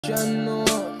Yeah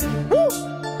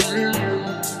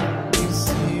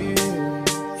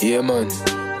man,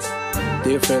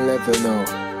 different level now.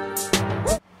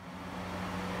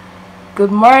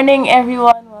 Good morning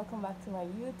everyone, welcome back to my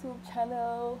YouTube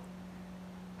channel.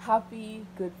 Happy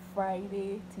Good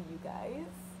Friday to you guys.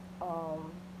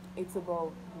 It's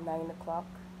about 9 o'clock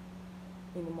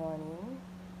in the morning,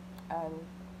 and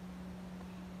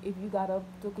if you got up,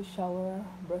 took a shower,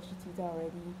 brushed your teeth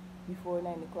already before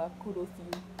 9 o'clock, kudos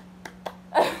to you.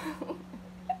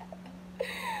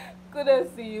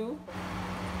 Kudos to you.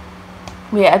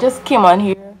 Yeah, I just came on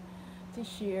here to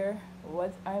share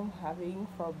what I'm having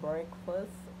for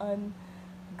breakfast on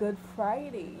Good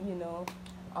Friday.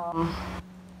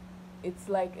 It's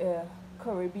like a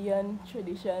Caribbean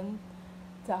tradition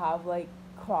to have like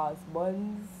cross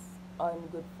buns on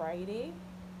Good Friday,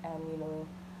 and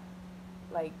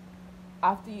like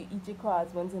after you eat your cross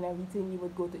buns and everything, you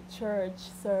would go to church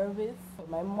service.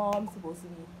 My mom's supposed to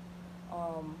be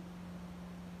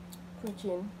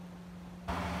preaching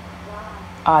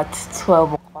at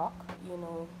 12 o'clock,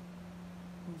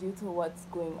 due to what's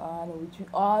going on, which we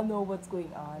all know what's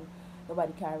going on.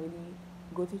 Nobody can really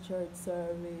go to church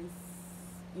service,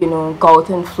 go out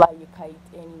and fly your kite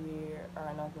anywhere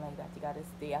or nothing like that. You gotta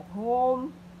stay at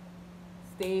home,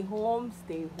 stay home,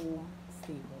 stay home,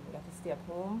 stay home. You got to stay at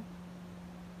home.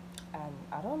 And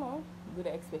I don't know what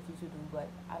I expect you to do, but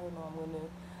I don't know. I'm gonna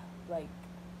like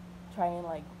try and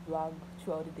like vlog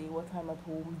throughout the day what I'm at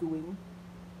home doing.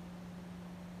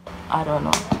 I don't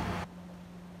know.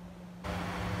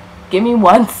 Give me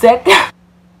 1 sec.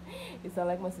 It's not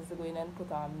like my sister going and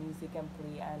put on music and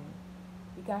play, and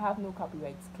you can't have no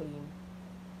copyrights claim.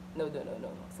 No.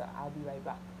 So I'll be right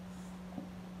back.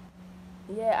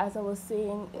 Yeah, as I was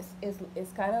saying,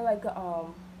 it's kind of like a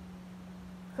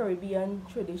Caribbean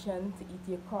tradition to eat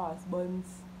your cross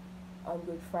buns on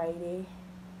Good Friday.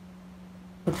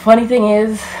 But the funny thing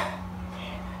is,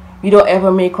 we don't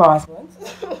ever make cross buns.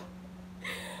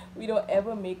 We don't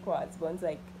ever make cross buns.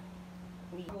 Like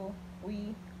we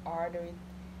order it.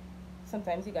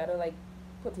 Sometimes you gotta like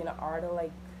put in an order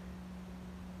like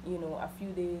a few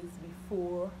days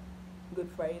before Good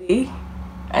Friday,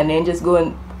 and then just go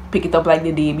and pick it up like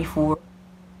the day before.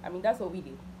 I mean, that's what we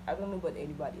did. I don't know about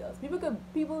anybody else. People just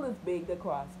bake the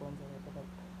cross buns or whatever, but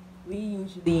we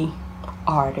usually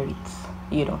order it,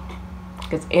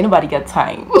 because anybody got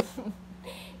time.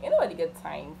 Anybody got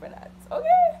time for that.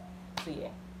 Okay. So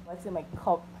yeah, what's in my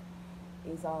cup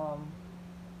is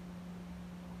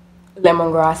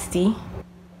lemongrass tea,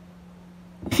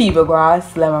 fever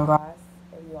grass, lemongrass,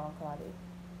 whatever you want to call it.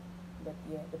 But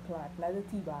yeah, the plant, not the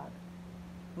tea bag.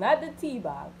 Not the tea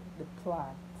bag, the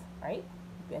plant, right?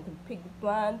 You have to pick the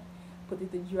plant, put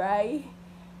it to dry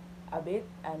a bit,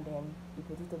 and then you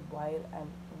put it to boil and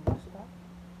wash it off.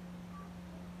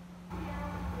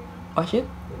 Wash it?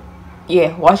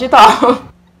 Yeah, wash it off.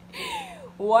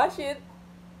 Wash it.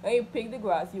 When you pick the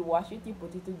grass, you wash it, you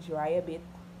put it to dry a bit,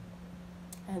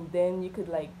 and then you could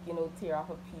like tear off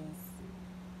a piece,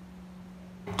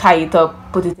 tie it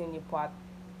up, put it in your pot,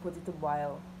 put it to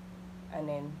boil, and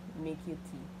then make your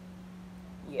tea.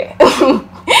 Yeah.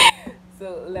 So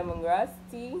lemongrass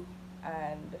tea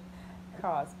and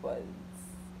cross buns.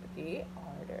 Okay,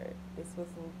 order. This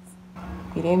wasn't.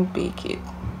 We didn't bake it.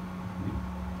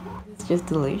 It's just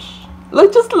delish.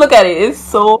 Just look at it. It's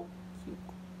so cute.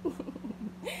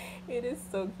 It is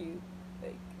so cute.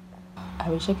 Like, I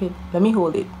wish I could. Let me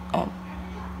hold it. And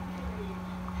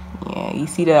yeah, you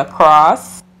see the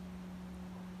cross.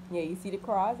 Yeah, you see the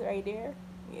cross right there.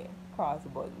 Yeah, cross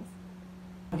buns.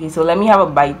 Okay, so let me have a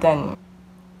bite and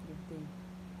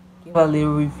give a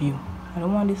little review. I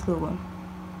don't want this little one.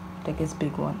 I think it's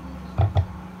big one.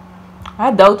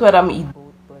 I doubt whether I'm eat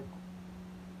both, but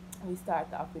we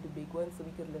start off with the big one so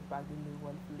we could lift back the little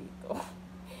one for later.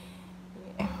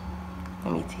 Yeah.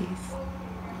 Let me taste.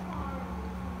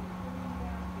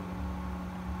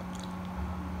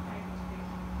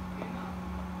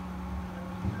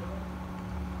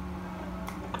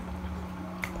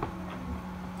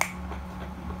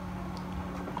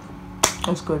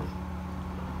 It's good.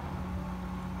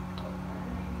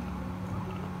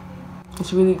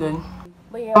 It's really good.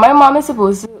 But yeah, my mom is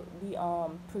supposed to be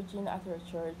preaching at her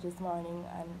church this morning,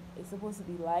 and it's supposed to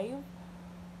be live.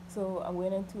 So I'm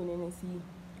going to tune in and see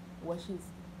what she's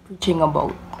preaching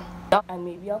about. And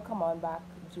maybe I'll come on back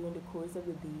during the course of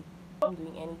the day. I'm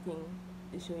doing anything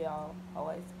to show y'all how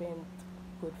I spent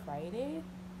Good Friday.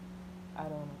 I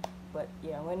don't know. But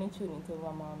yeah, I'm going to tune into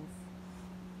my mom's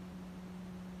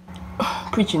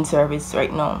preaching service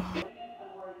right now.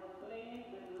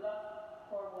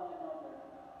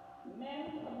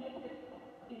 Men committed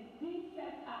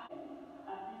indecent acts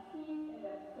and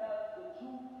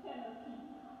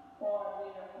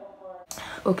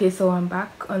Okay, so I'm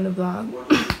back on the vlog.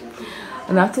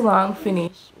 Not too long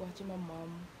finished watching my mom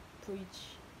preach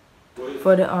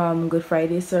for the Good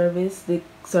Friday service. The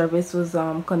service was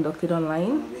conducted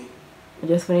online. I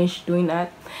just finished doing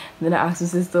that. And then I asked my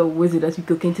sister, what is it that we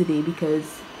cooking today?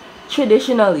 Because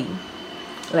traditionally,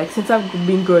 like since I've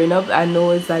been growing up, I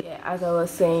know it's like, as I was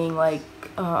saying, like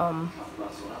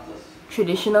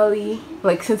traditionally,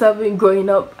 like since I've been growing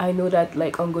up, I know that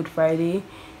like on Good Friday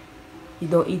you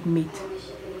don't eat meat,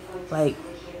 like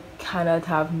cannot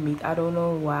have meat. I don't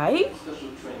know why,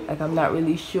 like I'm not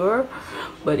really sure,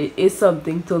 but it is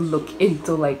something to look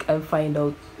into, like, and find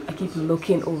out. I keep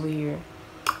looking over here,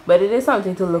 but it is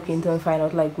something to look into and find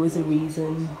out like what's the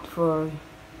reason for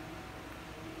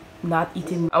not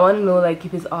eating. I want to know like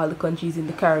if it's all the countries in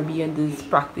the Caribbean that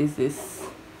practice this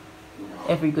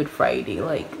every Good Friday,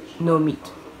 like no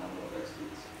meat.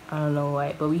 I don't know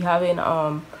why, but we having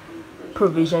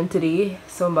provision today,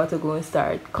 so I'm about to go and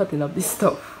start cutting up this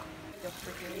stuff.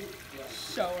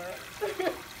 Shower.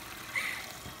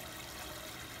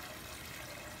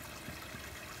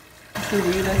 It's the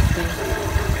weirdest thing.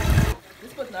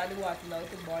 Just put not the water now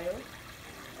to boil,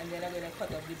 and then I'm gonna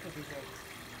cut up the provision.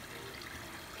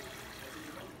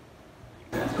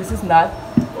 This is not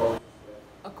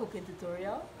a cooking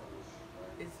tutorial.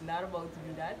 It's not about to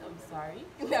do that. I'm sorry.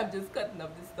 I'm just cutting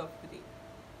up this stuff today.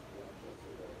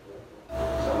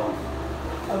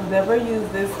 I've never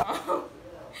used this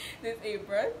this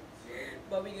apron,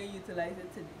 but we're gonna utilize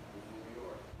it today.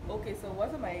 Okay, so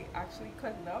what am I actually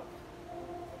cutting up?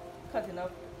 Cutting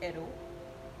up edo,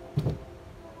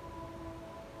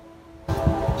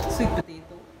 sweet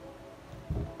potato,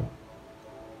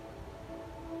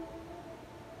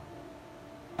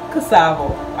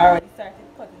 cassava. I already started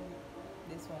cutting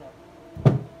this one up.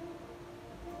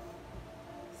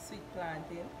 Sweet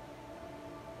plantain.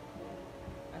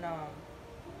 And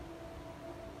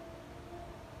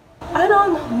I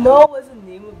don't know what's the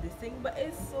name of this thing, but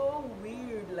it's so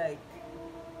weird. Like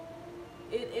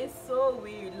it is so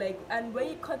weird. Like, and when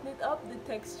you cut it up, the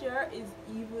texture is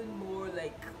even more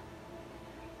like,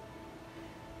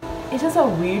 it's just a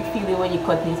weird feeling when you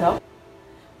cut it up.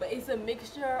 But it's a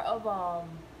mixture of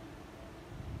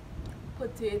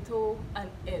potato and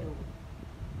edo.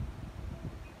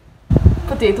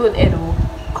 Potato and edo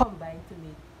combined to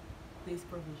make this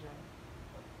provision.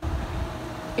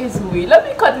 It's weird. Let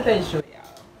me cut it and show you.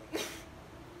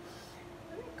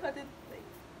 Let me cut it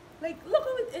like look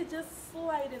how it's just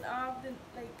sliding off the,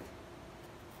 like,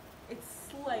 it's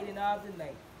sliding off the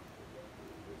knife.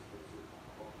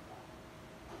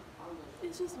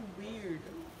 It's just weird.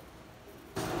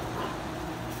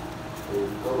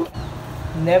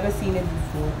 Never seen it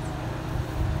before.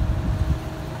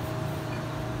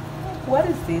 What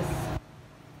is this?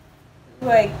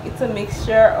 Like, it's a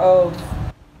mixture of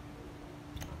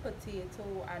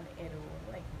potato and edo.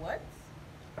 Like, what?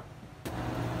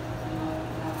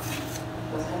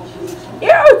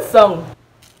 Yeah, it's song.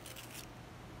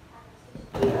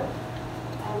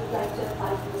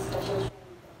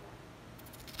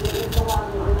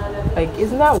 Like,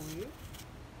 isn't that weird?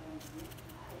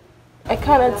 I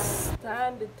cannot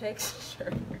stand the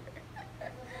texture.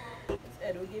 This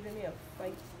edo giving me a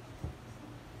fight.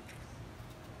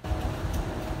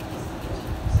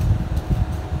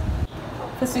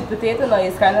 For sweet potato now,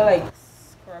 it's kind of like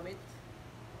scrub it.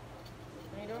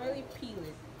 And you don't really peel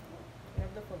it. You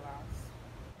have the full last.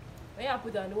 When you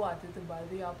put down the water to boil,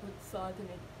 you put salt in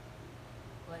it.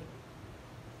 Like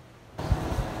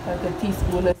a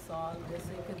teaspoon of salt just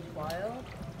so it can boil.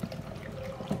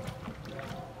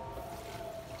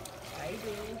 I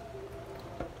do.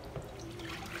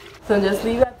 So just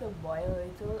leave it to boil a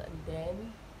little, and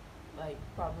then like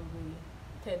probably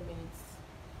 10 minutes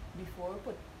before,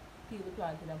 peel the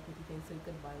plantain and put it in so you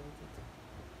can boil with it.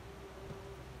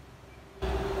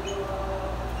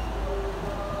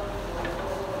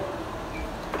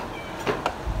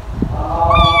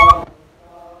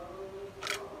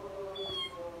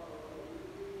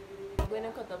 I'm going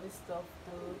to cut up this stuff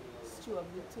to stew up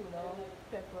the tuna,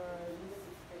 peppers,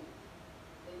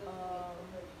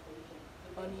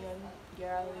 onion,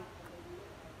 garlic,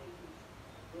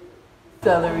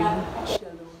 celery,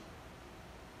 shallot,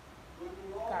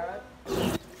 carrot.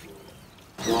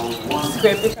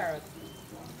 Scrape the carrot.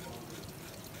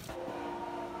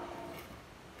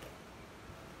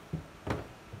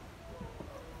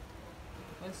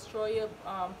 Let's throw your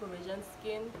provision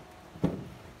skin.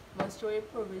 Let's throw your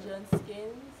provision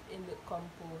skins in the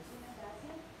compost.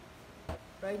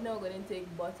 Right now, we're going to take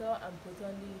butter and put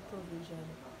on the provision.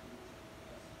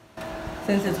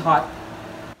 Since it's hot,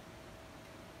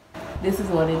 this is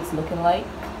what it's looking like.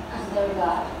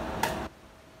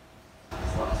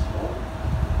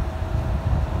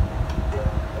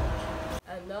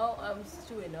 I'm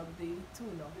stewing up the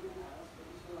tuna.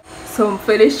 So I'm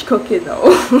finished cooking now.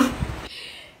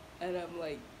 And I'm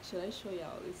like, should I show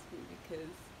y'all this food? Because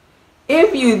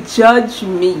if you judge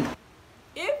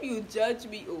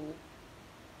me, oh,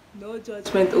 no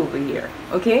judgment over here,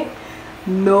 okay?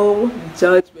 No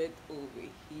judgment over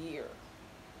here.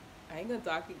 I ain't gonna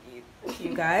talk again.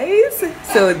 You guys,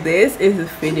 so this is the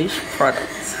finished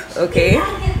product, okay?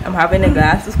 I'm having a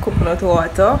glass of coconut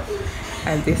water,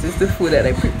 and this is the food that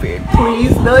I prepared.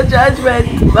 Please, no judgment.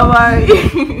 Bye-bye.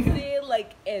 Say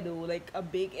like Edo, like a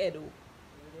big Edo.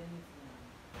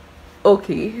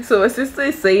 Okay, so my sister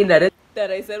is saying that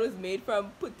that I said was made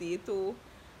from potato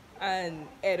and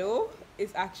Edo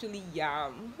is actually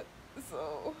yam.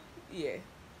 So yeah.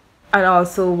 And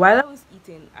also while I was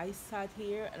eating, I sat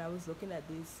here and I was looking at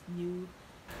this new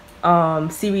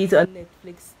series on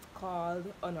Netflix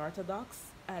called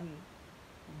Unorthodox, and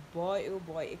boy oh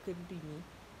boy, it couldn't be me.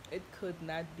 It could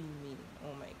not be me.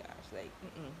 Oh my gosh, like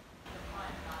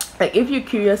like if you're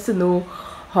curious to know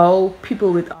how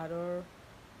people with other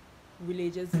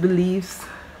religious beliefs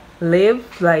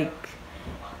live, like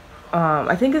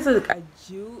I think it's like a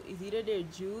Jew, it's either they're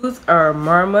Jews or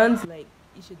Mormons, like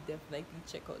you should definitely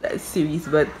check out that series.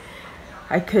 But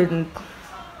I couldn't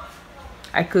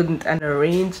an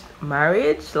arranged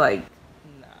marriage, like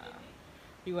nah,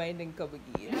 rewind and come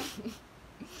again.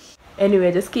 Anyway,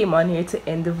 I just came on here to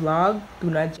end the vlog.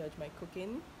 Do not judge my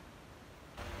cooking.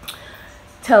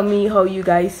 Tell me how you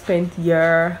guys spent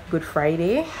your Good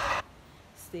Friday.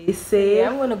 Stay safe. Yeah,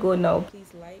 I'm gonna go now.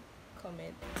 Please like,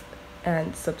 comment,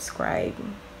 and subscribe.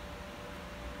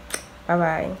 Bye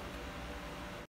bye.